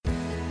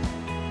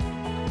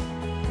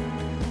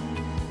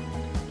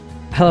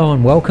Hello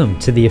and welcome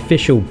to the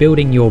official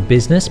Building Your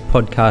Business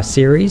podcast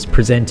series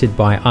presented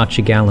by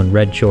Archer Gallen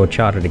Redshaw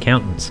Chartered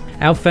Accountants.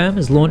 Our firm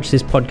has launched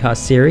this podcast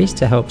series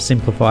to help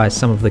simplify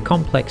some of the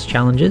complex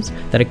challenges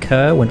that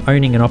occur when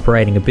owning and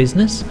operating a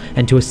business,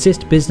 and to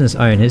assist business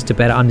owners to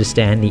better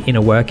understand the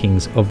inner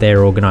workings of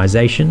their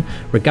organisation,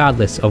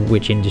 regardless of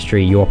which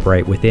industry you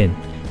operate within.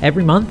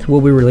 Every month,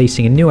 we'll be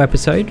releasing a new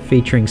episode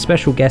featuring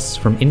special guests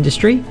from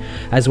industry,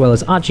 as well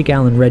as Archer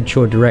Gallen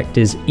Redshaw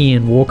directors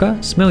Ian Walker,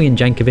 Smiljan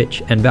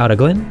Jankovic and Valda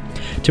Glenn,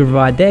 to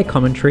provide their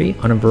commentary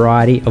on a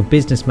variety of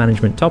business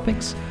management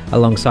topics,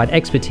 alongside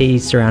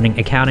expertise surrounding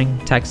accounting,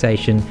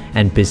 taxation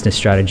and business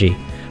strategy.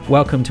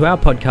 Welcome to our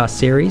podcast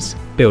series,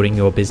 Building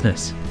Your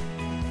Business.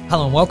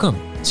 Hello and welcome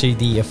to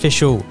the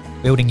official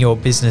Building Your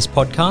Business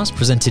podcast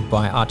presented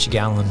by Archer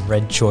Gallen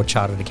Redshaw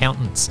Chartered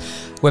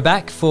Accountants. We're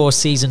back for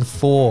season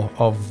 4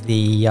 of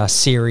the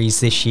series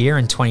this year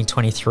in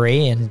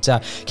 2023, and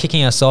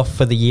kicking us off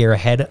for the year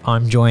ahead,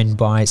 I'm joined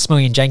by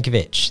Smiljan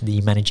Jankovic,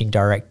 the Managing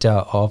Director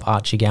of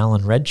Archer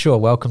Gallen Redshaw.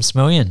 Welcome,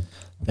 Smiljan.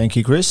 Thank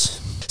you, Chris.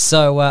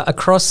 So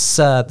across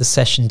the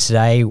session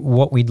today,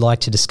 what we'd like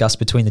to discuss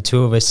between the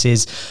two of us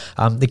is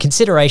the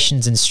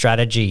considerations and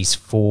strategies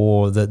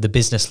for the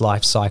business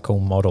life cycle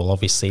model.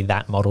 Obviously,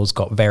 that model's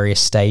got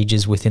various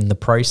stages within the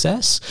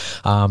process.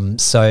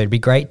 So it'd be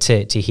great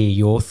to hear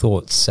your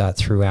thoughts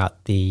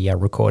throughout the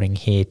recording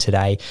here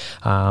today,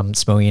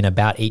 Smiljan,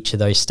 about each of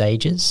those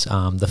stages,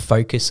 the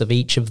focus of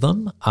each of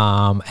them,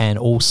 and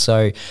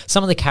also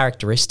some of the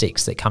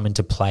characteristics that come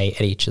into play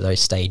at each of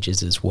those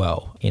stages as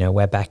well. You know,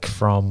 we're back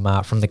from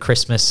the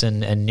Christmas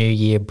and New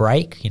Year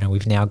break. You know,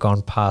 we've now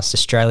gone past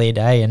Australia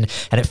Day, and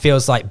it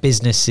feels like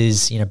business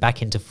is,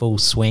 back into full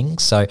swing.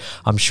 So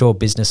I'm sure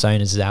business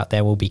owners out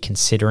there will be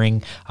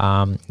considering,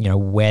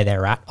 where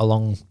they're at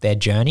along their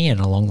journey and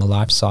along the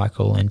life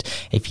cycle. And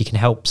if you can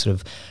help sort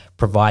of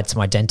provide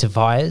some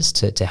identifiers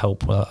to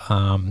help,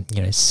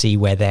 see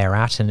where they're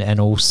at, and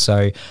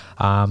also,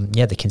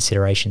 the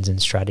considerations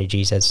and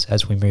strategies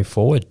as we move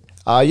forward.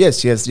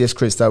 Yes,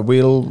 Chris.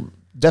 We'll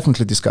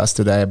definitely discuss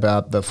today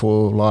about the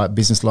 4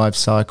 business life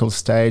cycle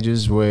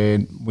stages where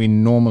we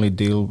normally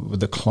deal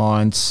with the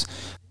clients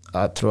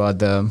throughout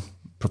the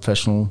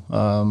professional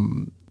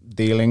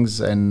dealings,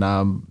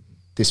 and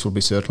this will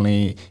be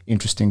certainly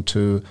interesting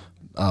to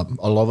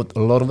a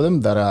lot of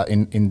them that are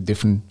in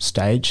different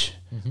stage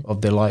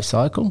of their life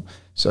cycle.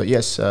 So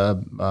yes,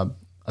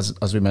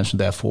 as we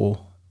mentioned, there are 4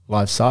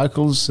 life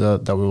cycles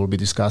that we will be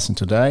discussing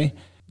today.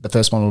 The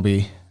first one will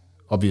be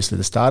obviously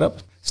the startup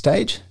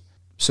stage.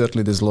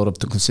 Certainly there's a lot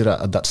to consider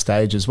at that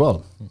stage as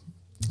well.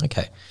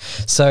 Okay.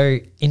 So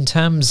in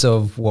terms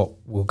of what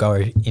we'll go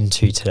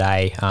into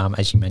today,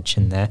 as you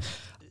mentioned there,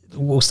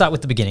 we'll start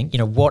with the beginning.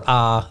 What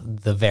are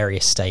the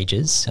various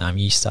stages?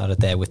 You started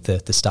there with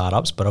the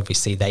startups, but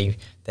obviously they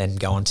then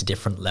go on to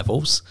different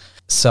levels.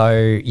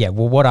 So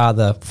what are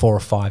the 4 or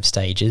 5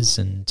 stages,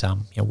 and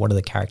what are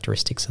the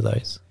characteristics of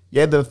those?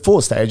 Yeah, the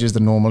 4 stages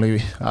that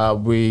normally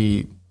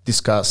we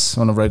discuss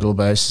on a regular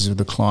basis with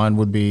the client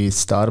would be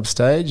startup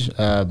stage,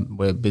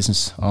 where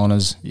business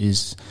owners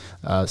is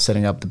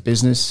setting up the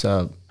business,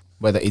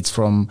 whether it's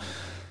from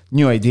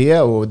new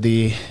idea or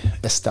the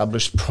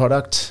established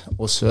product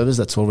or service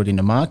that's already in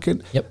the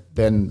market. Yep.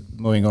 Then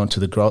moving on to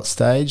the growth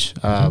stage,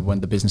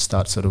 when the business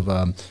starts sort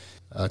of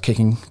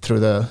kicking through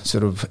the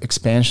sort of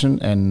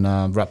expansion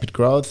and rapid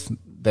growth.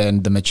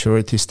 Then the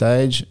maturity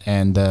stage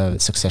and the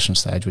succession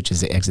stage, which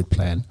is the exit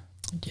plan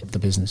of the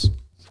business.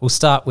 We'll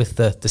start with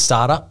the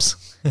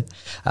startups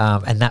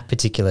and that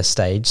particular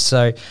stage.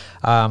 So,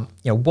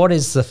 what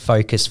is the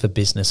focus for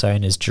business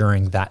owners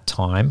during that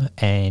time,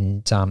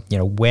 and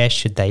where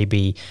should they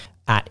be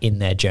at in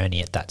their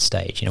journey at that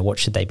stage? What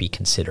should they be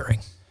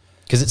considering?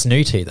 Because it's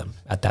new to them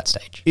at that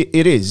stage.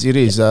 It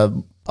is.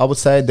 I would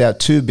say there are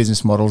 2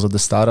 business models at the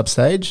startup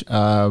stage,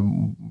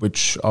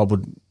 which I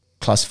would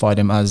classify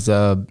them as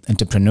the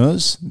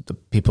entrepreneurs, the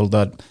people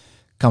that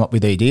come up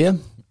with the idea,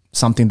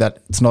 something that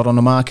it's not on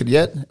the market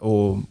yet,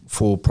 or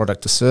for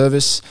product or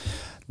service.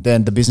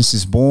 Then the business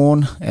is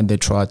born and they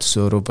try to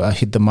sort of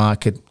hit the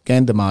market,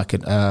 gain the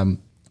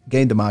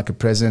market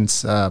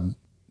presence,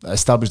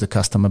 establish the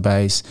customer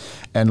base,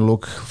 and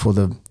look for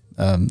the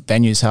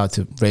venues how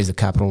to raise the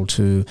capital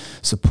to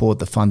support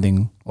the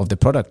funding of the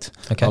product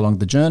along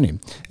the journey.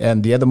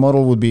 And the other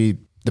model would be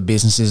the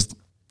businesses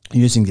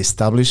using the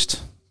established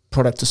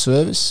product or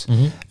service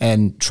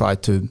and try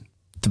to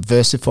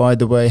diversify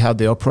the way how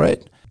they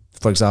operate.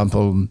 For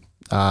example,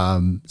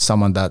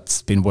 someone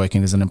that's been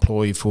working as an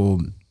employee for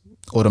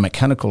auto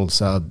mechanicals,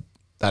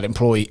 that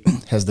employee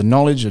has the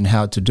knowledge and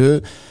how to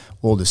do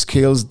all the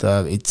skills.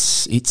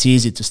 It's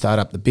easy to start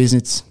up the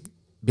business.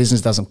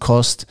 Business doesn't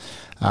cost.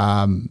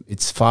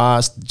 It's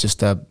fast.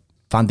 Just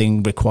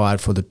funding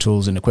required for the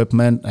tools and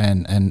equipment,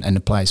 and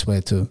a place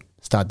where to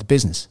start the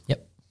business.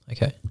 Yep.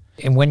 Okay.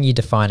 And when you're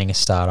defining a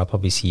startup,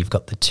 obviously you've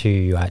got the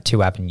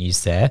two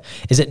avenues there.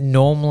 Is it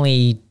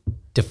normally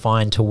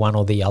defined to one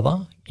or the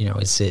other?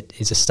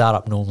 Is a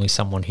startup normally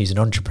someone who's an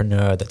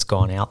entrepreneur that's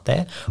gone out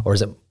there, or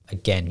is it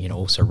again,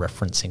 also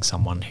referencing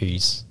someone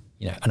who's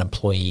an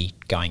employee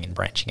going and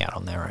branching out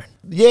on their own?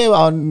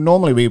 Yeah,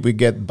 normally we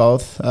get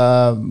both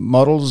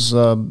models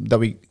that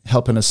we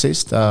help and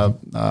assist.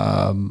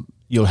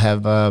 You'll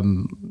have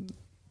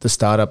the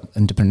startup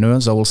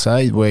entrepreneurs, I will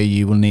say, where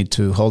you will need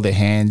to hold their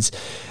hands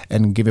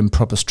and give them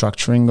proper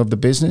structuring of the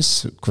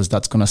business, because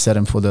that's going to set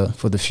them for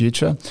the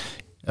future.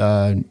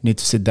 Need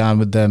to sit down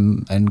with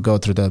them and go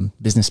through the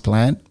business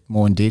plan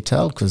more in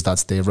detail, because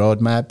that's their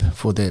roadmap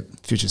for their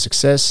future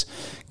success.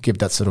 Give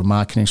that sort of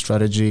marketing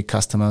strategy,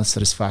 customer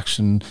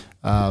satisfaction,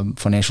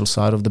 financial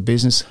side of the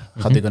business,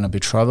 how they're going to be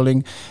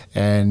traveling,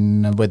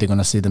 and where they're going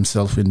to see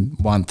themselves in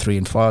 1, 3,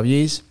 and 5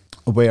 years.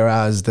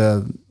 Whereas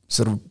the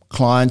sort of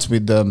clients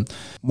with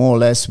more or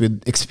less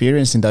with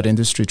experience in that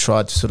industry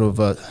try to sort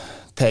of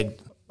take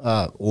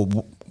or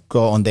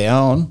go on their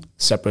own,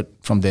 separate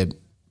from their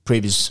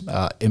previous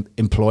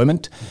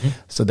employment.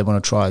 So they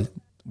want to try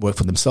work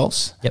for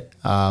themselves.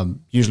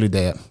 Usually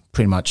they're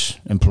pretty much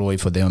employee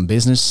for their own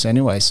business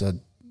anyway, so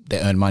they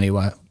earn money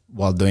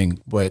while doing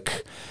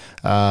work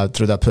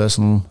through that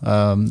personal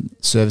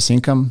service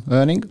income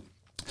earning.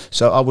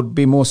 So I would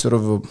be more sort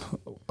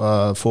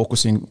of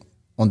focusing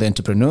on the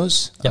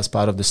entrepreneurs as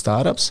part of the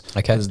startups,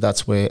 because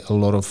that's where a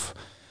lot of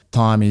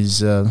time is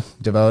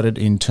devoted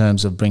in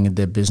terms of bringing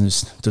their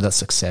business to that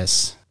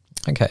success.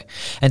 Okay.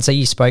 And so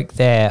you spoke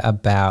there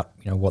about,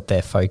 what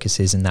their focus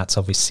is, and that's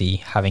obviously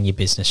having your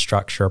business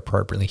structure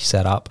appropriately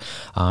set up,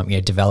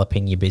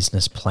 developing your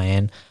business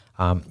plan,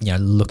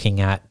 looking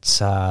at,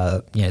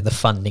 the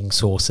funding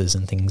sources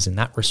and things in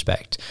that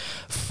respect.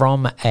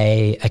 From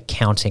a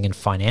accounting and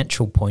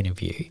financial point of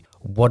view,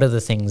 what are the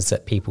things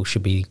that people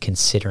should be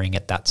considering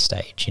at that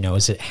stage?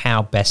 Is it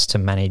how best to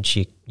manage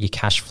your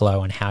cash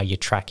flow and how you're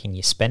tracking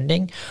your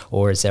spending,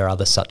 or is there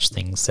other such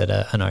things that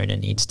an owner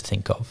needs to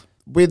think of?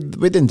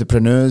 With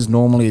entrepreneurs,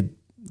 normally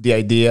the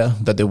idea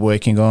that they're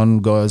working on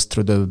goes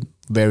through the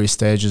various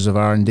stages of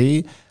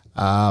R&D.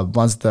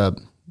 Once the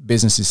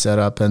business is set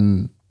up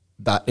and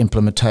that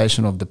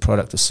implementation of the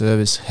product or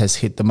service has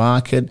hit the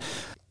market,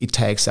 it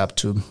takes up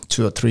to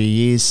 2 or 3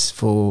 years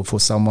for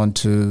someone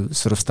to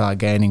sort of start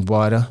gaining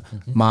wider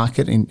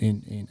market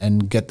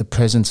and get the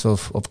presence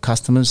of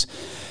customers.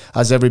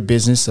 As every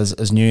business,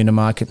 as new in the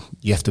market,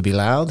 you have to be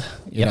loud,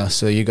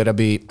 so you got to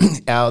be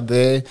out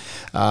there,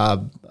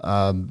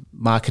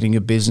 marketing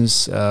your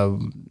business,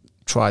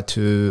 try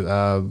to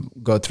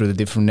go through the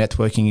different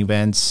networking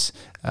events,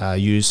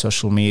 use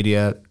social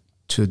media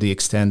to the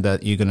extent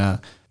that you're going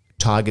to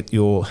target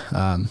your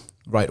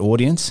right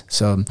audience.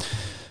 So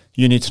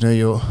you need to know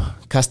your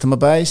customer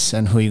base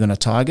and who you're going to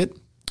target.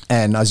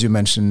 And as you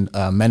mentioned,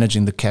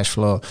 managing the cash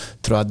flow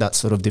throughout that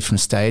sort of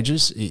different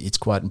stages, it's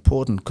quite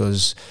important,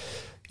 because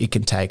it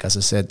can take, as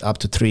I said, up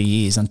to 3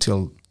 years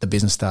until the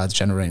business starts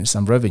generating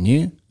some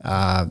revenue.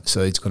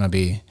 So it's going to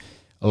be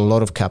a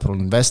lot of capital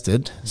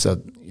invested. So,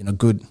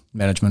 good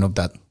management of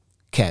that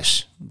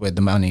cash where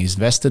the money is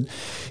invested,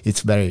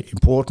 it's very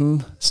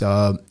important.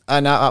 So,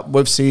 and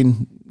we've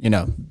seen,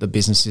 the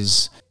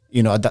businesses,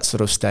 at that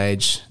sort of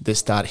stage, they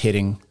start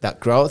hitting that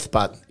growth,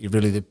 but it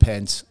really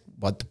depends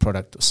what the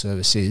product or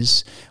service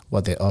is,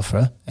 what they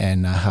offer,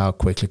 and how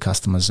quickly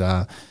customers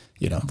are,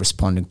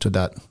 responding to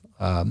that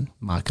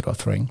market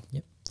offering.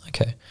 Yep.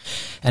 Okay.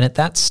 And at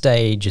that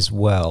stage as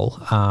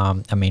well,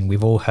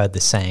 we've all heard the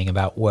saying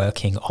about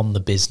working on the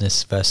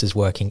business versus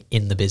working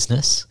in the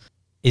business.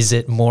 Is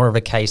it more of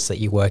a case that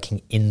you're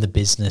working in the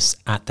business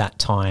at that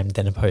time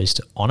than opposed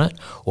to on it?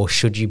 Or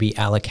should you be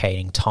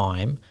allocating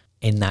time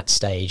in that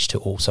stage to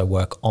also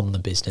work on the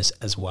business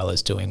as well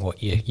as doing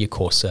what your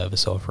core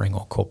service offering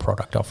or core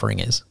product offering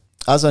is?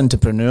 As an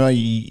entrepreneur,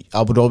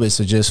 I would always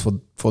suggest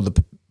for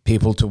the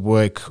people to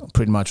work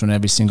pretty much on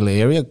every single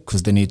area,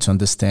 because they need to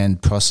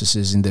understand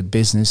processes in their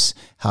business,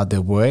 how they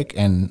work,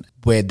 and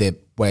where they're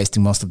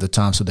wasting most of the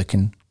time, so they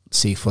can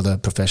seek for the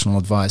professional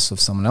advice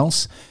of someone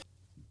else.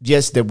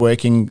 Yes, they're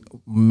working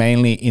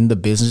mainly in the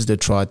business. They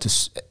try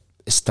to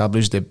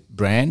establish their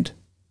brand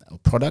or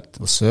product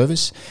or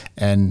service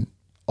and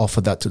offer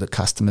that to the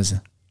customers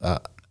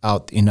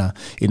out in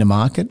a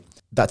market.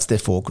 That's their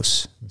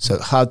focus. So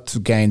how to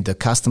gain the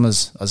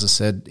customers, as I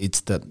said,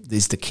 is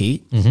the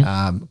key,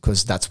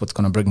 because that's what's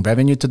going to bring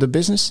revenue to the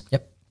business.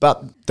 Yep.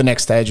 But the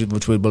next stage,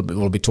 which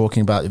we'll be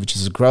talking about, which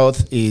is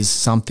growth, is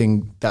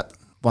something that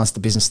once the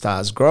business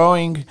starts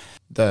growing,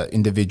 the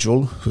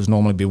individual who's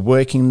normally been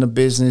working in the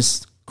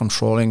business,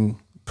 controlling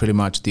pretty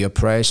much the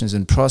operations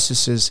and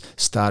processes,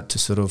 start to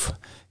sort of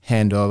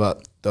hand over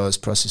those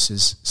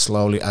processes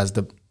slowly as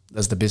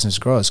the business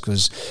grows,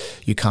 because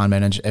you can't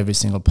manage every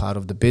single part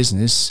of the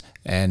business,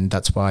 and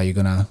that's why you're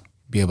going to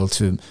be able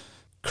to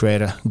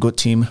create a good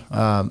team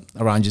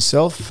around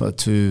yourself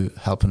to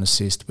help and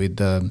assist with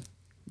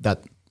that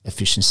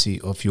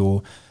efficiency of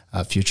your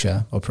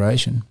future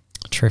operation.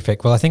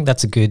 Terrific. Well, I think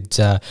that's a good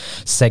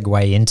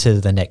segue into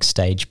the next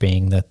stage,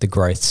 being the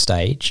growth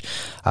stage.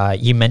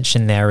 You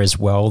mentioned there as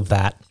well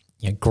that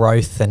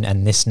growth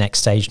and this next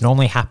stage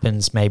normally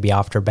happens maybe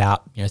after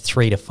about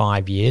 3 to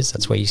 5 years.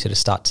 That's where you sort of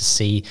start to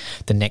see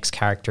the next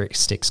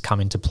characteristics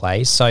come into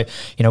play. So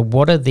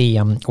what are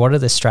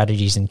the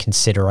strategies and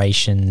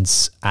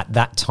considerations at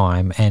that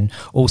time, and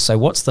also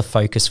what's the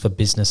focus for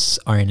business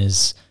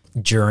owners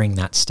during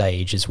that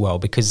stage as well?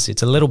 Because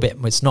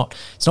it's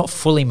not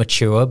fully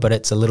mature, but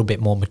it's a little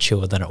bit more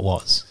mature than it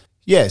was.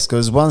 Yes,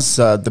 because once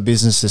the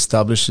business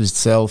establishes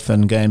itself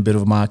and gain a bit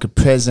of market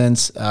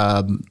presence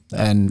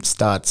and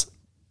starts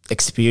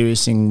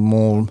experiencing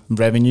more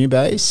revenue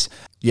base,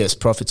 yes,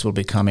 profits will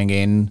be coming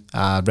in,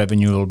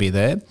 revenue will be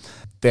there.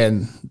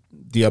 Then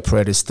the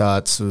operators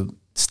start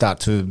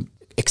to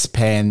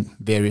expand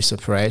various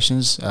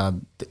operations.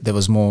 There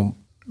was more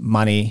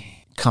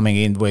money coming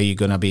in where you're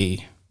going to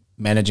be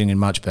managing it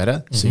much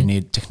better. So you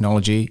need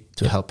technology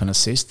to help and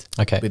assist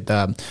with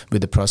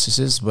the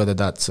processes, whether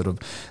that's sort of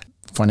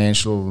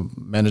financial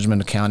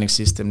management accounting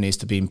system needs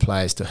to be in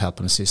place to help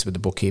and assist with the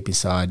bookkeeping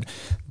side.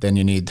 Then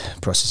you need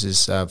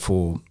processes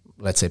for,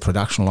 let's say,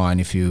 production line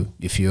if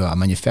you are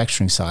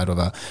manufacturing side of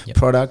a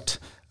product.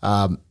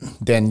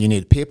 Then you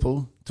need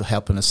people to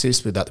help and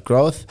assist with that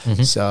growth.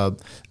 So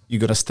you're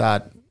going to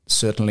start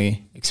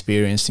certainly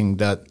experiencing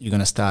that you're going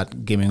to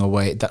start giving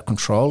away that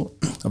control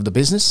of the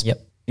business.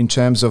 In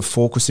terms of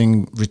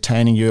focusing,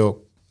 retaining your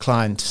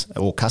clients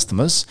or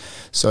customers.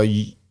 So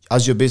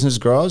as your business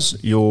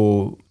grows,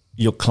 your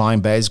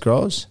client base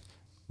grows.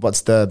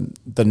 What's the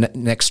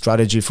next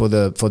strategy for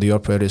the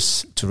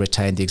operators to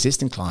retain the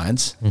existing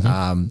clients?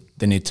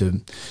 They need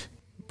to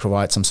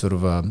provide some sort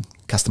of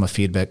customer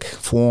feedback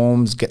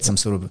forms, get some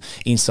sort of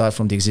insight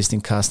from the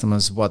existing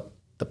customers, what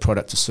the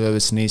product or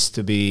service needs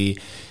to be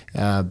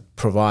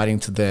providing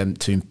to them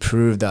to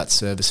improve that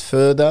service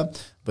further,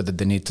 whether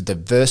they need to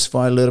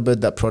diversify a little bit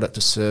that product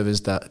or service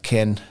that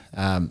can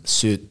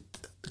suit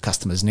the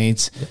customer's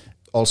needs.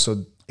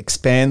 Also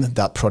expand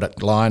that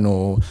product line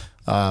or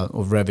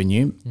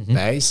revenue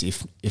base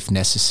if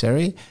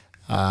necessary.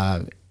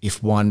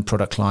 If one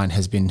product line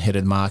has been hit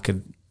at market,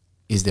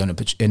 is there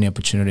any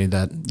opportunity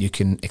that you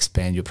can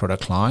expand your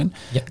product line?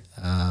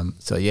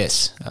 So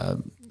yes,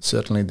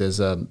 certainly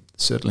there's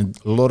certainly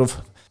a lot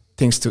of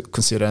things to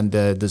consider, and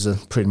there's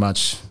pretty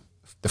much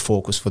the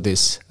focus for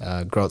this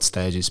growth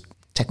stage is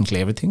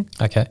technically everything.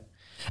 Okay.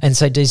 And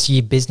so does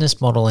your business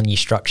model and your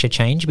structure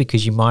change?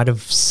 Because you might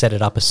have set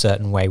it up a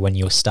certain way when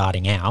you're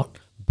starting out,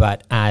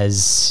 but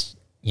as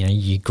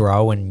you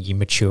grow and you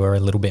mature a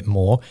little bit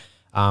more,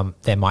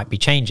 there might be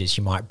changes.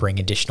 You might bring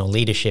additional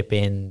leadership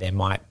in. There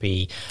might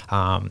be,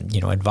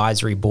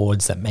 advisory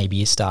boards that maybe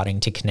you're starting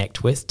to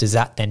connect with. Does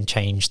that then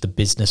change the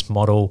business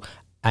model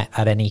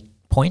at any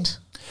point?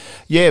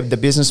 Yeah, the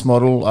business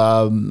model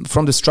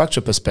from the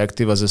structure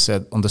perspective, as I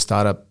said, on the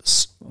startup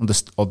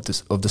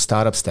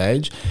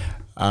stage,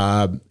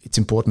 it's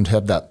important to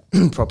have that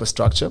proper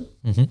structure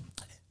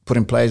put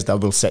in place that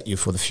will set you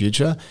for the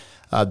future.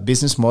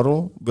 Business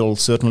model will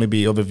certainly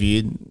be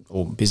overviewed,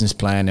 or business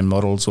plan and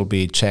models will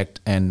be checked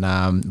and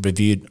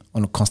reviewed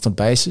on a constant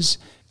basis.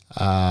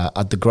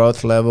 At the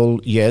growth level,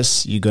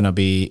 yes, you're going to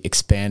be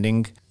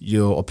expanding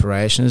your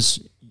operations.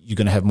 You're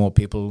going to have more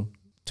people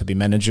to be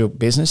manage your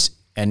business.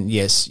 And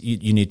yes,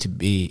 you need to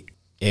be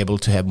able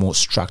to have more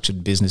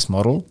structured business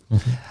model.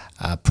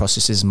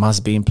 Processes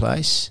must be in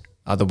place.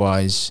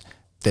 Otherwise,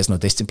 there's no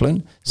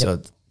discipline.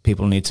 So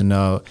people need to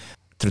know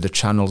through the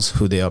channels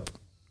who they are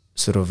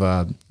sort of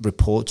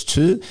report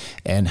to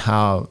and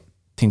how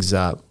things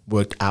are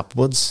worked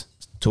upwards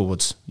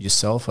towards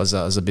yourself as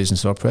a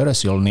business operator.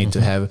 So you'll need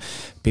to have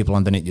people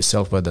underneath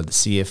yourself, whether the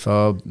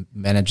CFO,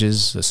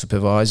 managers,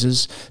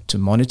 supervisors, to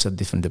monitor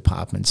different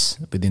departments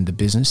within the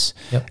business.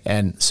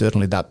 And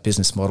certainly that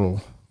business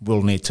model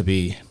will need to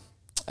be,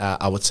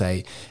 I would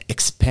say,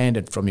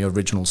 expanded from your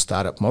original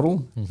startup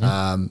model,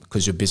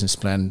 because your business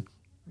plan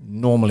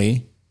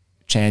normally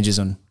changes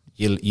on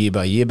year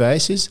by year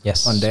basis.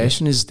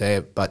 Foundation is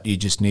there, but you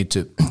just need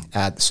to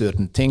add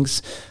certain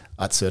things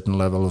at certain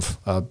level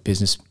of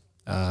business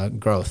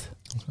growth.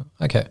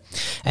 Okay.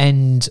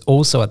 And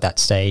also at that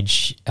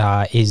stage,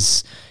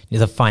 is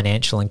the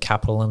financial and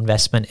capital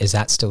investment, is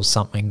that still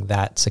something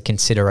that's a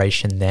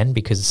consideration then?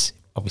 Because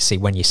obviously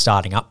when you're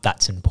starting up,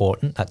 that's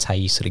important. That's how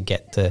you sort of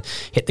get to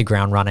hit the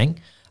ground running.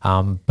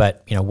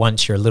 But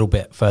once you're a little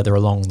bit further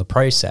along the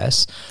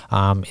process,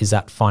 is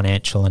that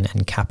financial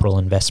and capital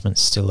investment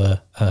still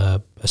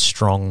a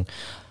strong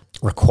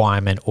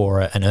requirement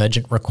or an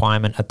urgent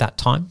requirement at that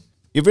time?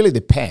 It really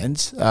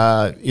depends.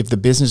 If the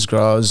business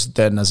grows,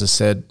 then as I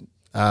said,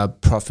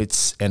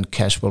 profits and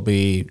cash will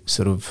be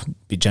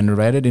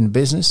generated in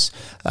business.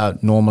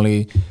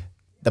 Normally,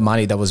 the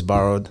money that was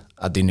borrowed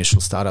at the initial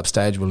startup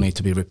stage will need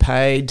to be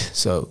repaid.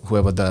 So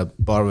whoever the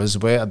borrowers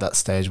were at that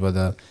stage,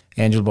 whether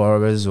angel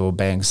borrowers or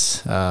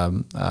banks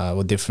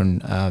or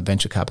different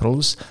venture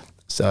capitals,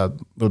 so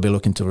we'll be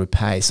looking to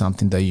repay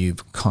something that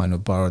you've kind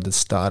of borrowed at the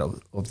start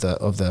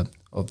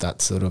of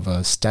that sort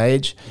of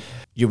stage.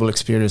 You will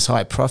experience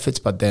high profits,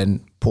 but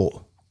then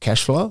poor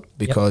cash flow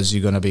because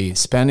you're going to be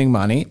spending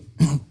money,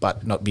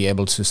 but not be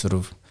able to sort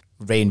of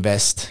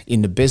reinvest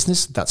in the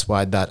business. That's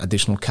why that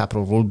additional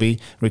capital will be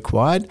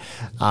required.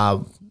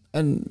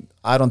 And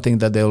I don't think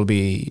that there will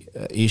be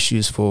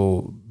issues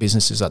for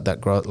businesses at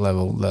that growth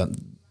level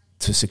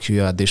to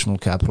secure additional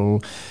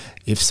capital.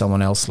 If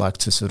someone else likes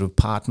to sort of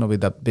partner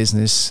with that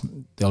business,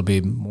 they'll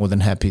be more than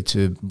happy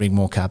to bring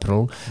more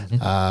capital,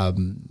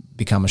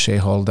 become a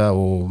shareholder,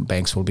 or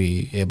banks will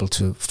be able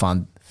to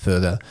fund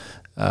further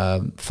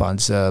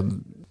funds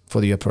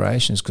for the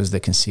operations, because they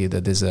can see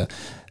that there's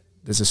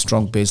a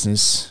strong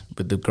business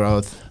with the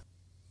growth.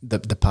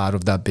 The part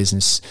of that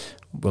business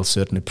will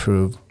certainly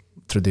prove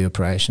through the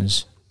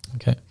operations.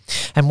 Okay.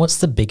 And what's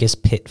the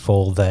biggest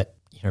pitfall that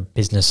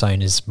business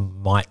owners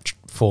might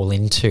fall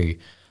into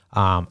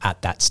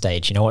at that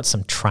stage? What's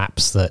some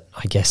traps that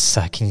I guess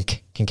can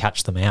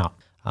catch them out?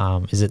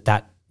 Is it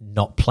that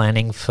not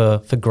planning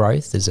for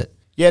growth? Is it?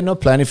 Yeah,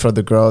 not planning for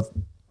the growth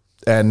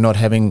and not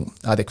having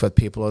adequate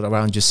people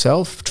around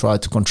yourself. Try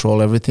to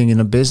control everything in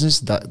a business.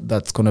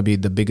 That's going to be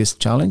the biggest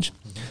challenge.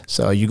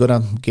 So you got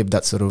to give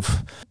that sort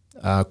of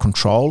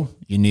control.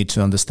 You need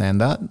to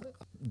understand that.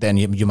 Then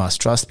you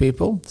must trust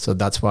people. So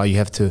that's why you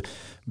have to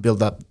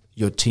build up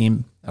your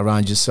team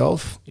around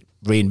yourself,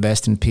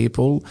 reinvest in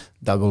people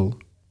that will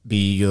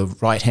be your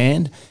right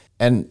hand.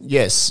 And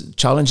yes,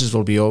 challenges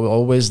will be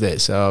always there.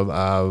 So,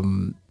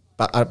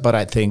 but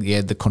I think,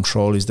 the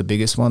control is the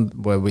biggest one,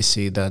 where we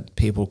see that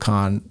people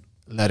can't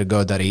let it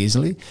go that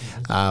easily.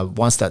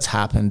 Once that's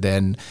happened,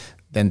 then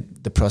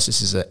the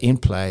processes are in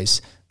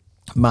place.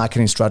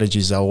 Marketing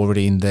strategies are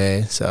already in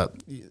there. So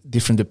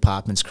different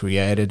departments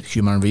created,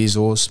 human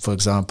resource, for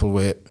example,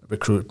 where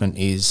recruitment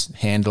is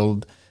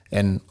handled,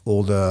 and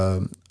all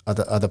the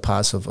other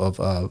parts of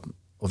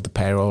the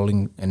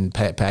payrolling and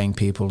paying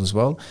people as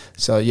well.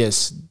 So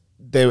yes,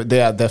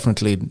 they are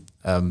definitely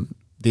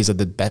these are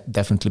the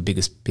definitely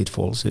biggest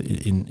pitfalls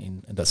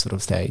in that sort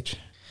of stage.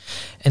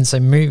 And so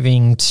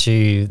moving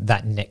to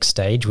that next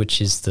stage, which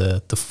is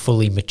the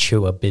fully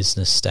mature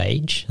business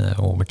stage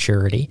or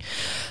maturity,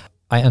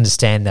 I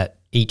understand that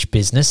each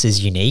business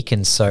is unique,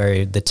 and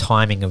so the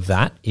timing of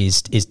that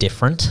is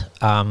different.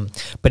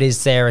 But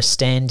is there a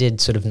standard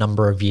sort of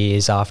number of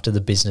years after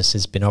the business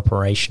has been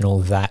operational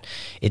that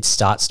it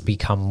starts to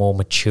become more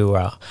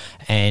mature?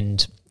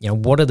 And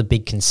what are the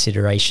big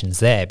considerations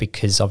there?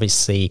 Because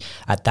obviously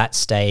at that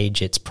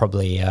stage, it's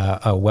probably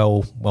a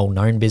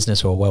well-known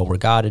business or a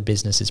well-regarded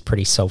business. It's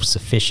pretty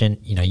self-sufficient.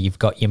 You've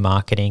got your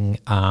marketing,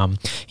 and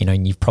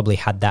you've probably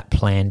had that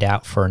planned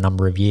out for a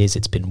number of years.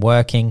 It's been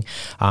working.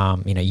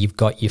 You've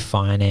got your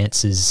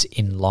finances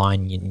in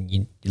line.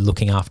 You're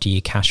looking after your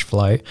cash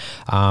flow.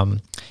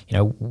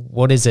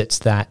 What is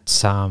it that,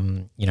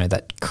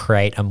 that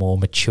create a more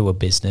mature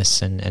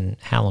business, and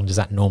how long does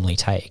that normally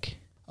take?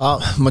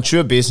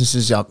 Mature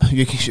businesses,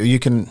 you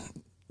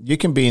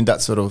can be in that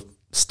sort of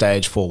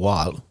stage for a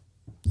while,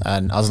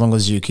 and as long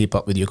as you keep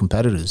up with your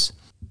competitors.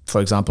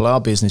 For example,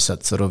 our business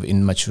at sort of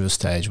in mature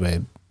stage,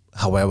 where,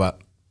 however,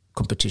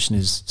 competition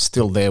is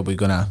still there, we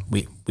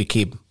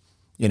keep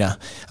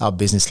our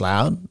business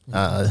loud,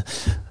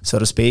 so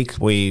to speak.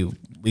 We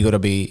got to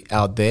be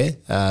out there,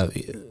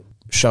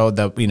 show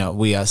that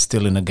we are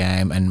still in the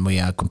game and we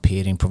are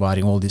competing,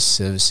 providing all these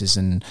services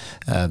and.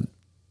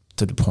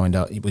 To the point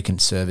that we can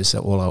service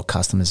all our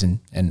customers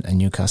and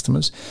new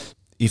customers.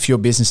 If your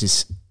business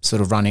is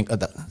sort of running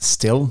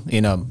still,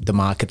 the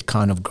market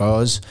kind of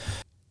grows,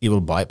 it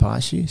will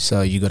bypass you.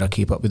 So you got to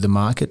keep up with the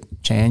market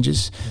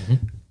changes.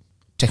 Mm-hmm.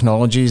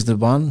 Technology is the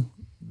one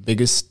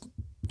biggest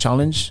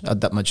challenge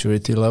at that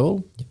maturity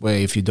level, where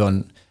if you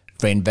don't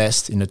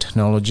reinvest in the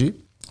technology,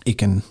 it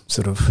can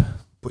sort of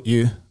put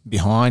you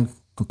behind.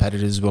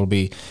 Competitors will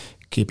be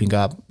keeping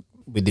up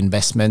with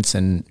investments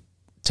and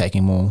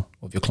taking more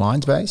of your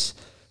client base.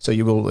 So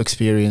you will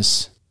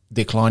experience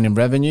decline in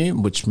revenue,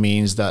 which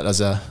means that as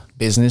a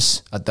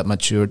business at that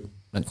mature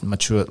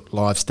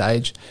life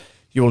stage,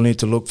 you will need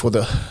to look for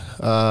the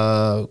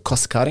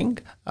cost cutting,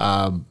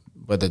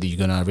 whether you're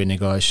going to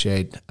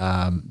renegotiate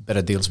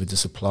better deals with the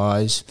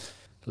suppliers,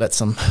 let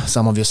some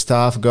of your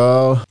staff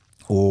go,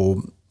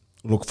 or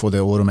look for the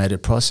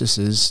automated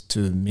processes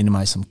to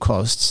minimize some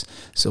costs.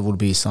 So it will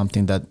be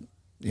something that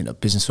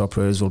business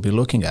operators will be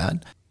looking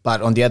at.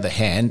 But on the other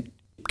hand,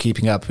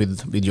 keeping up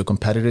with your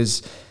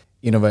competitors,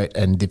 innovate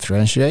and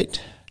differentiate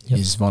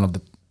is one of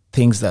the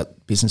things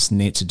that business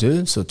need to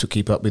do. So to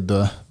keep up with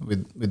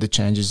the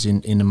changes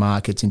in the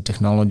markets, in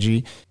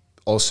technology,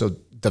 also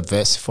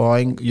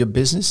diversifying your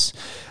business.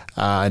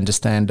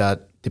 Understand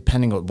that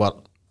depending on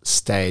what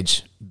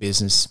stage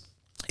business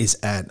is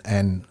at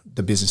and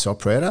the business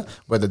operator,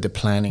 whether they're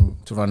planning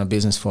to run a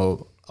business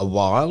for a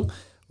while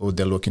or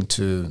they're looking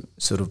to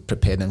sort of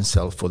prepare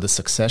themselves for the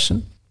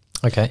succession.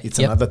 Okay, it's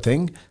another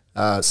thing.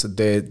 So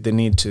they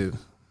need to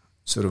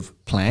sort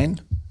of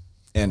plan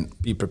and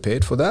be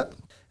prepared for that,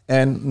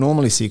 and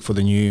normally seek for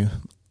the new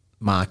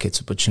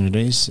markets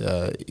opportunities.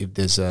 If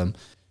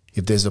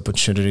there's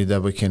opportunity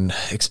that we can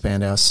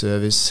expand our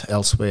service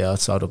elsewhere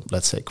outside of,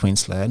 let's say,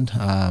 Queensland,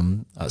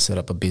 I set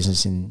up a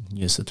business in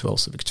New South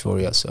Wales,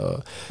 Victoria,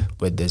 so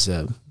where there's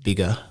a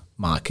bigger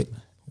market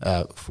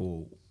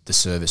for the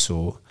service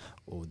or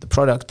the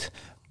product,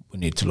 we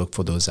need to look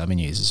for those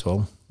avenues as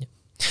well. Yep.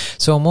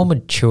 So a more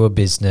mature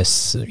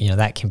business,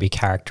 that can be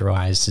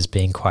characterized as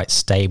being quite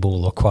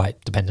stable or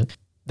quite dependent.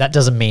 That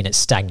doesn't mean it's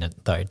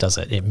stagnant though, does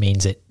it? It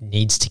means it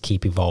needs to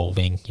keep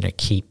evolving,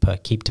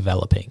 keep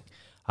developing.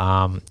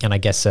 And I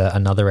guess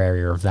another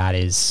area of that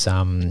is,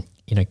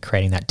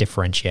 creating that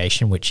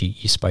differentiation, which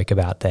you spoke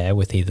about there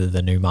with either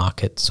the new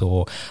markets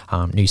or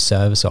new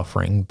service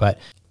offering. But,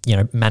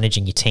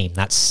 managing your team,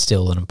 that's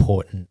still an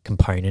important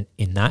component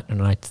in that.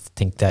 And I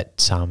think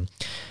that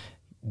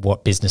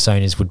what business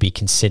owners would be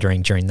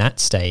considering during that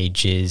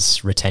stage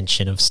is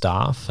retention of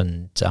staff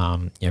and,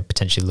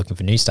 potentially looking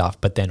for new staff,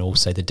 but then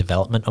also the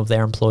development of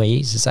their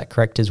employees. Is that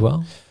correct as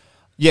well?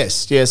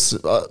 Yes.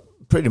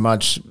 Pretty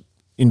much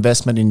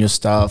investment in your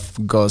staff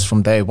goes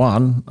from day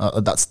one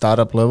at that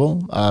startup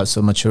level.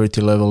 So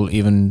maturity level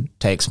even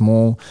takes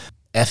more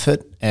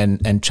effort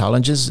and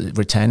challenges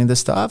retaining the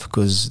staff,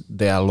 because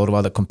there are a lot of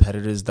other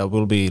competitors that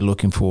will be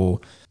looking for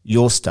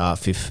your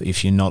staff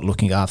if you're not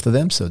looking after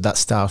them. So that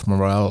staff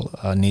morale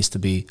needs to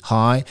be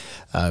high.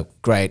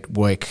 Great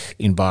work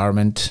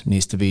environment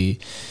needs to be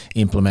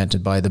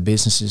implemented by the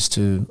businesses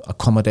to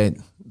accommodate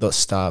those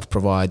staff,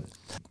 provide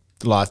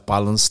life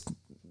balance,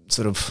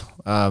 so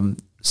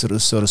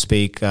to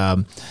speak,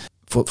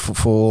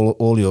 for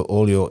all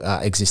your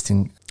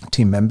existing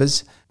team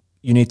members.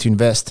 You need to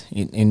invest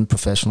in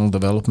professional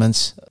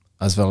developments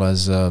as well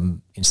as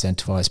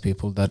incentivize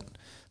people that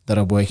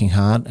are working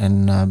hard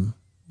and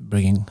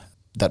bringing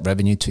that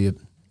revenue to your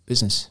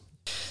business.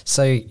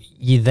 So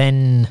you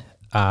then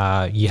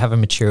you have a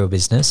mature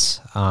business.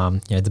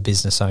 The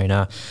business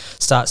owner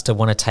starts to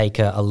want to take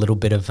a little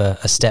bit of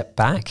a step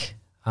back.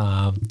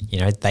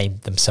 They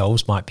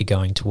themselves might be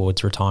going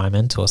towards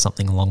retirement or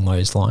something along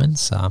those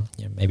lines,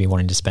 maybe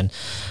wanting to spend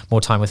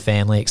more time with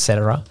family,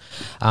 etc.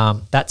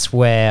 That's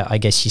where I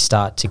guess you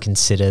start to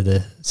consider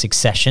the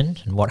succession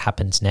and what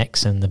happens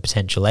next and the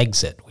potential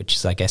exit, which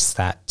is, I guess,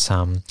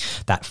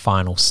 that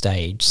final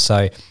stage.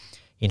 So,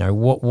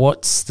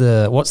 what's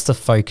the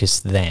focus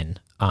then,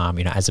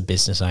 as a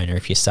business owner,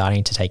 if you're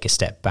starting to take a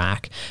step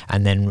back,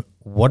 and then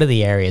what are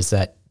the areas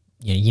that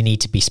you need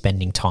to be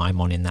spending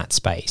time on in that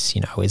space?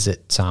 Is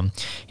it,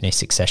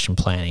 succession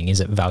planning? Is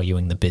it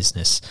valuing the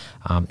business?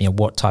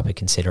 What type of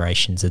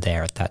considerations are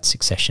there at that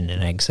succession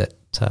and exit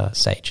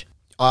stage?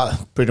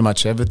 Pretty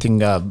much everything.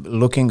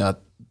 Looking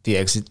at the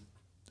exit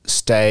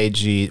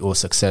stage or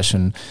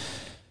succession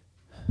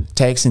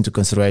takes into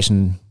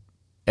consideration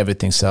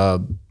everything.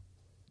 So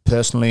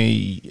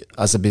personally,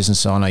 as a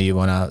business owner, you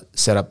want to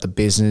set up the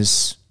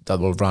business that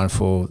will run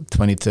for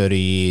 20, 30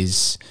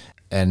 years,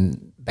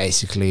 and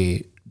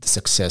basically the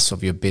success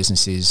of your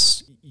business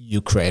is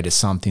you created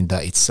something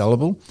that it's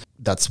sellable.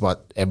 That's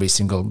what every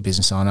single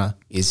business owner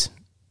is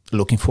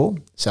looking for.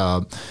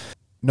 So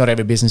not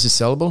every business is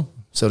sellable,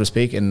 so to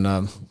speak,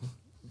 and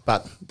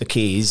but the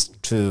key is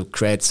to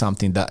create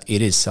something that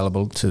it is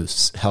sellable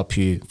to help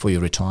you for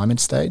your retirement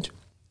stage.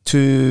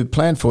 To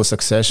plan for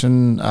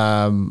succession,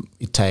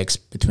 it takes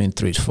between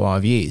 3 to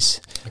 5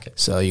 years. Okay.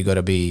 So you got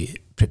to be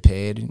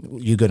prepared.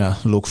 You're going to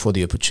look for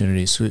the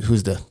opportunities,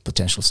 who's the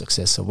potential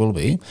successor will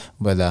be,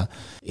 whether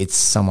it's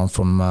someone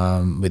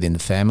from within the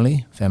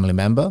family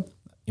member,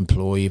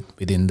 employee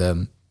within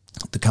the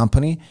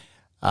company,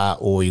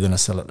 or you're going to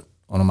sell it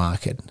on a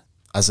market.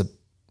 As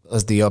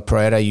the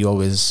operator, you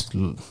always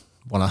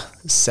want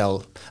to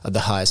sell at the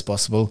highest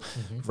possible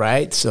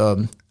rate.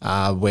 So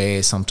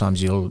where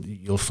sometimes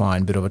you'll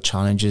find a bit of a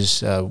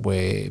challenges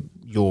where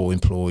your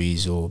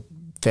employees or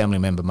family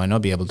member might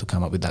not be able to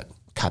come up with that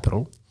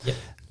capital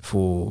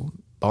for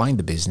buying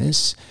the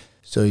business.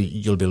 So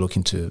you'll be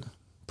looking to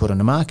put on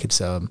the market.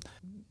 So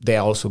there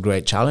are also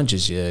great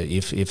challenges.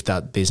 If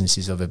that business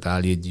is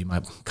overvalued, you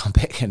might come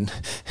back and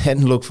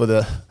look for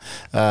the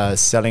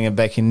selling it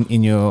back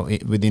in your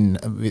within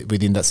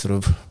that sort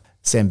of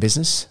same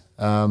business.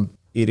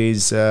 It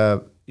is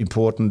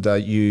important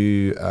that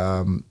you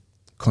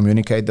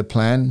communicate the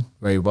plan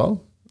very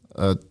well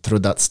through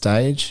that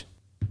stage.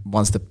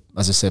 Once the,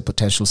 as I said,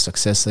 potential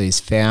successor is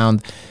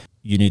found,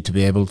 you need to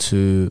be able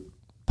to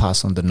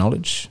pass on the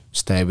knowledge,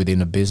 stay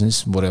within a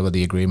business, whatever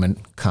the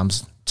agreement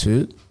comes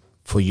to,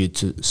 for you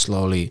to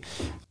slowly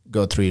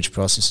go through each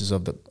processes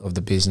of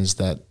the business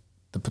that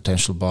the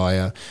potential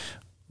buyer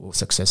or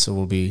successor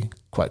will be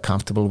quite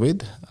comfortable with.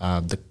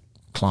 The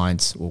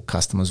clients or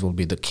customers will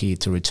be the key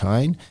to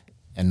retain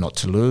and not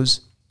to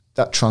lose.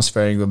 That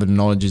transferring of the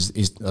knowledge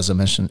is, as I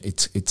mentioned,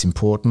 it's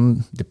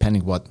important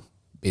depending what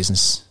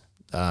business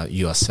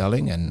you are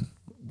selling and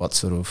what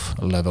sort of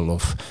level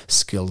of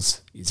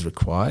skills is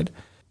required.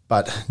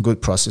 But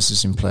good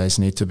processes in place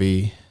need to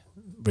be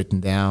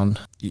written down.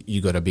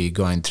 You got to be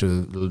going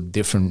through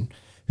different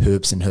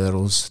hoops and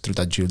hurdles through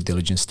that due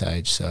diligence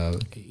stage. So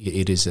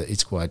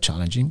it's quite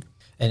challenging.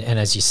 And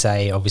as you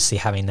say, obviously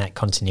having that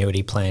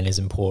continuity plan is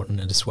important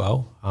as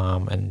well,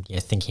 and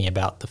thinking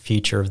about the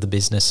future of the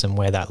business and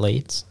where that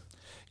leads.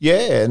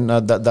 Yeah, and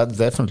that's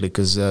definitely,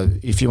 because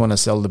if you want to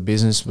sell the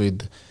business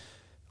with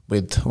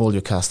all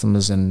your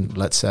customers and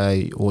let's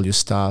say all your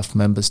staff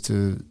members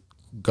to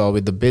go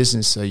with the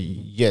business. So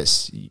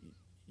yes,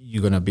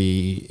 you're going to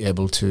be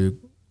able to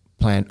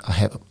plan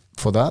ahead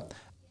for that.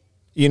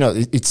 You know,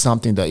 it's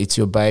something that it's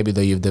your baby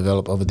that you've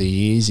developed over the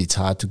years. It's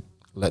hard to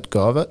let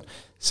go of it.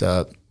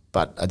 So,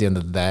 but at the end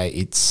of the day,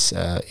 it's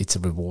a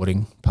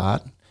rewarding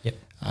part. Yep.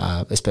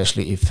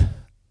 Especially if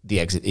the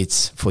exit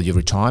it's for your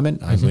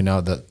retirement. And we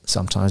know that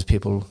sometimes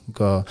people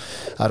go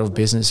out of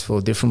business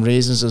for different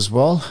reasons as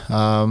well,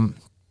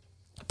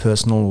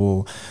 personal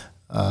or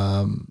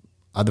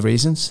other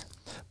reasons.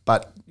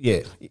 But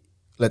yeah,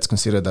 let's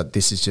consider that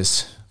this is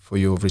just for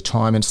your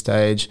retirement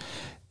stage.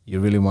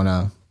 You really want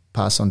to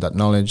pass on that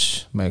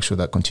knowledge, make sure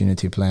that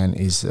continuity plan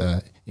is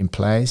in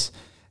place,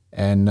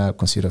 and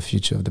consider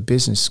future of the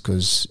business,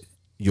 because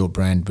your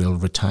brand will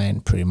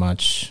retain pretty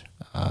much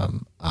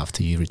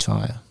after you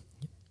retire.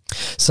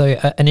 So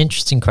an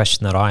interesting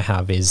question that I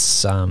have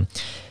is,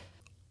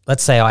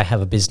 let's say I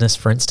have a business,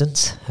 for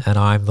instance, and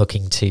I'm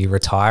looking to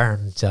retire,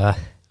 and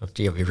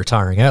you'll be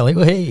retiring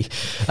early.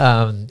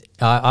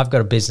 I've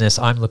got a business.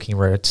 I'm looking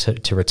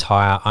to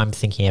retire. I'm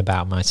thinking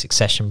about my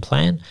succession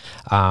plan.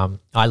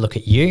 I look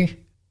at you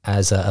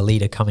as a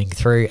leader coming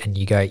through, and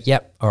you go,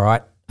 yep, all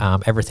right,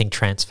 everything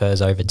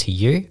transfers over to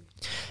you.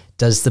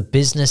 Does the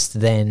business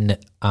then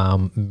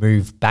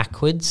move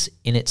backwards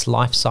in its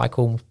life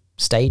cycle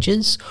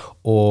stages,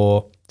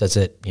 or does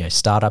it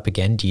start up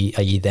again?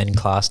 Are you then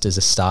classed as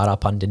a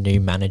startup under new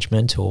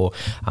management, or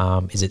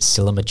is it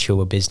still a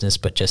mature business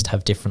but just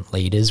have different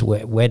leaders?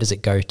 Where does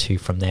it go to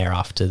from there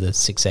after the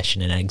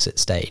succession and exit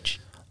stage?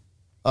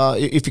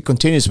 If it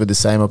continues with the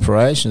same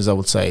operations, I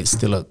would say it's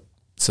still a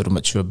sort of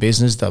mature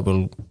business that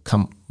will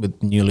come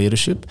with new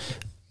leadership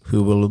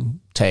who will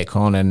take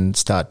on and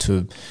start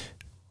to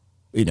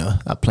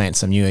plant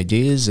some new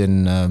ideas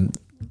and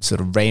sort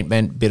of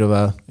reinvent a bit of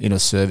a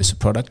service or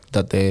product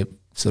that they're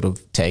sort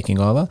of taking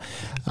over,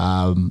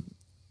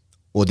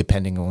 or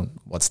depending on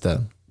what's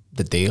the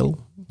deal.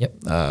 Yep.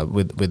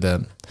 With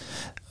the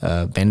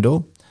vendor.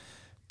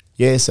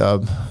 Yes,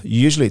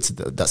 usually it's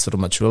that sort of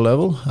mature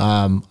level.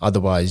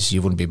 Otherwise,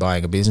 you wouldn't be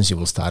buying a business. You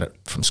will start it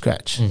from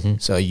scratch. Mm-hmm.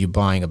 So you're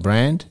buying a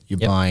brand, you're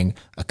buying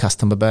a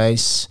customer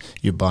base,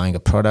 you're buying a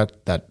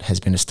product that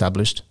has been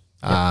established,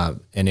 and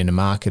in a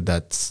market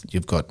that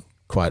you've got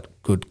quite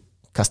good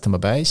customer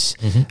base.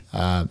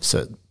 Mm-hmm.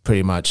 So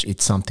pretty much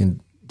it's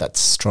something that's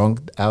strong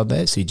out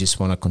there. So you just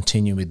want to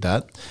continue with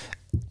that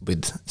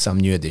with some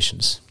new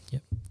additions.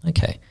 Yep.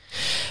 Okay.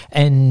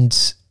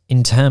 And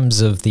in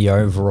terms of the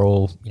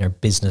overall,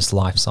 business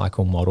life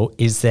cycle model,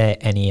 is there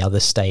any other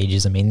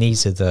stages? I mean,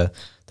 these are the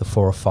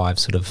 4 or 5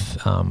 sort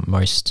of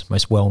most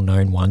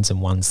well-known ones,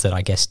 and ones that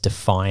I guess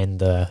define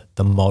the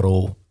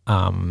model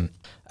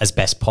as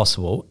best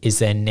possible. Is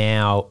there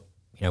now,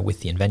 with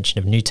the invention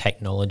of new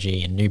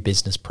technology and new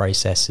business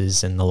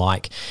processes and the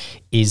like,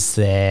 is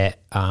there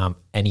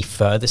any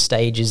further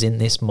stages in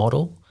this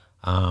model?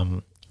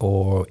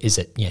 Or is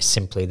it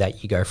simply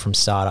that you go from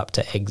startup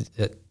to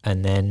exit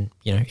and then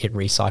it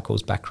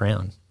recycles back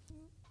around?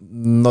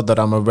 Not that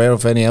I'm aware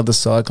of any other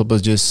cycle,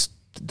 but just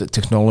the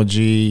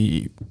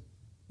technology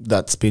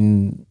that's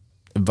been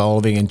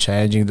evolving and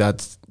changing.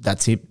 That's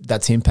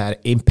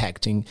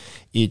impacting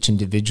each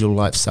individual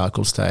life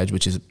cycle stage,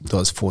 which is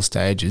those 4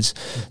 stages.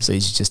 So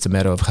it's just a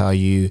matter of how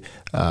you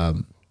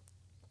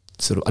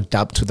sort of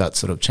adapt to that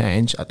sort of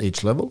change at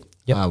each level,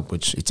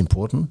 which it's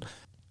important.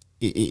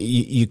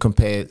 You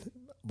compare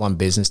one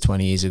business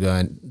 20 years ago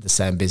and the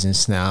same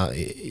business now,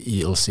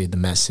 you'll see the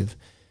massive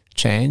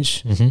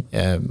change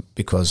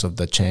because of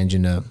the change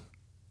in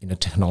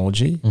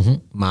technology,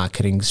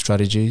 marketing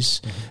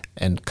strategies,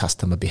 and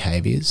customer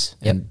behaviors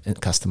and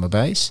customer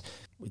base.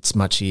 It's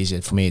much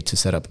easier for me to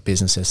set up a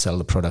business and sell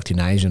the product in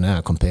Asia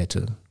now compared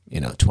to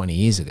 20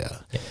 years ago.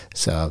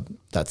 So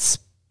that's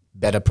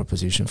better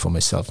proposition for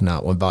myself now,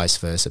 or vice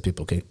versa.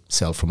 People can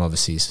sell from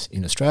overseas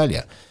in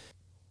Australia.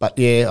 But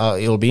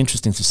it'll be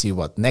interesting to see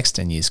what next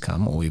 10 years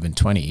come, or even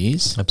 20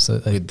 years.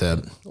 Absolutely. With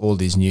all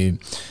these new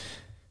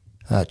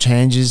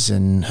changes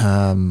and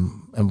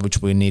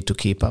which we need to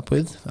keep up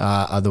with.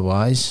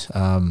 Otherwise,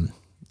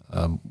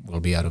 we'll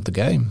be out of the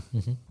game.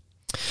 Mm-hmm.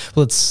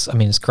 Well,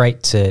 it's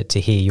great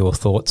to hear your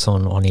thoughts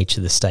on each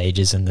of the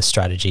stages and the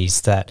strategies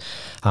that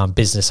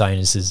business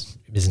owners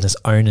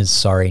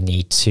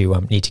need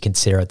to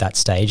consider at that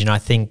stage. And I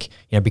think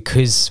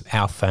because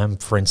our firm,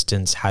 for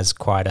instance, has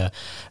quite a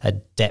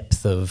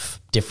depth of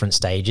different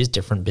stages,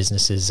 different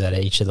businesses at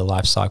each of the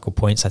life cycle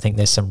points, I think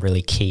there's some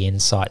really key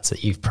insights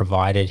that you've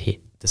provided here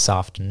this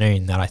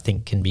afternoon that I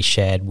think can be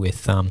shared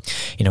with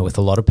with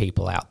a lot of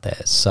people out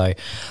there. So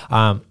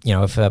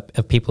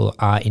if people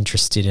are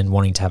interested in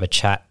wanting to have a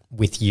chat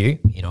with you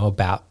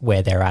about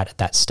where they're at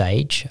that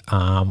stage,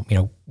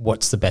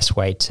 what's the best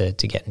way to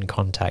get in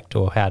contact,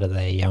 or how do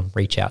they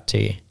reach out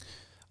to you?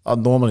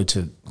 Normally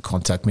to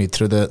contact me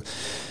through the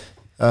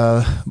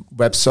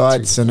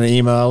website, send an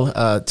email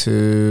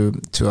to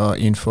our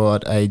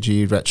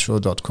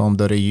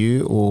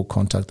info@agretshaw.com.au, or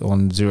contact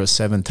on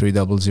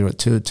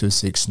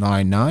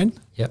 0730022699.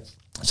 Yep.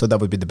 So that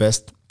would be the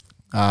best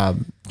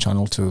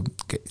channel to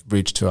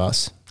reach to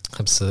us.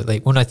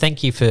 Absolutely. Well, no,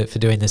 thank you for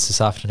doing this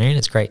afternoon.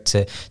 It's great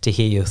to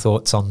hear your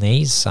thoughts on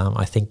these.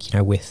 I think,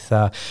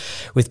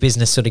 with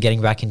business sort of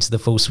getting back into the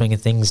full swing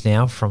of things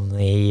now from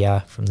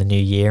the new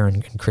year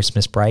and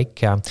Christmas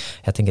break, I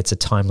think it's a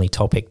timely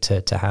topic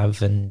to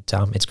have, and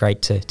it's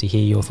great to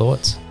hear your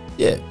thoughts.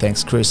 Yeah,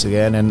 thanks, Chris,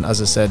 again. And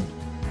as I said,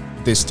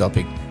 this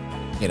topic,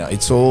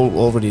 it's all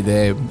already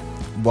there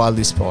while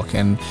this spoke,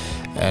 and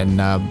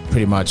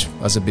pretty much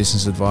as a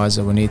business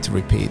advisor, we need to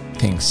repeat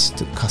things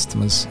to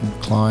customers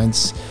and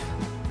clients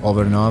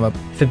over and over.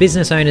 For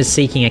business owners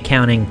seeking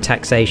accounting,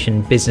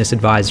 taxation, business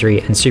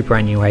advisory and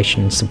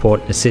superannuation support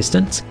and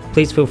assistance,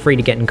 please feel free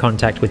to get in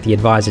contact with the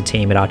advisor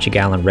team at Archer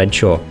Gallen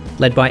Redshaw.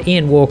 Led by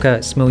Ian Walker,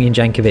 Smiljan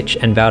Jankovic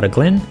and Valda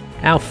Glenn,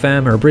 our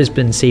firm are a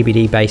Brisbane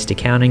CBD-based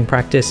accounting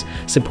practice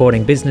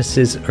supporting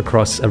businesses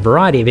across a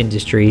variety of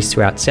industries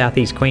throughout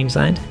Southeast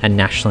Queensland and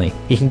nationally.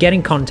 You can get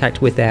in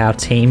contact with our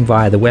team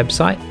via the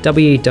website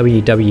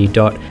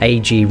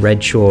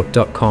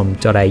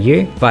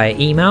www.agredshaw.com.au, via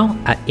email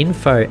at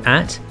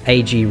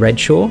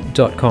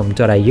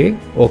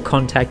info@agredshaw.com.au, or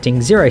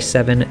contacting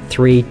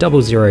 073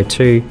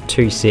 002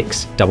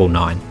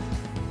 2699.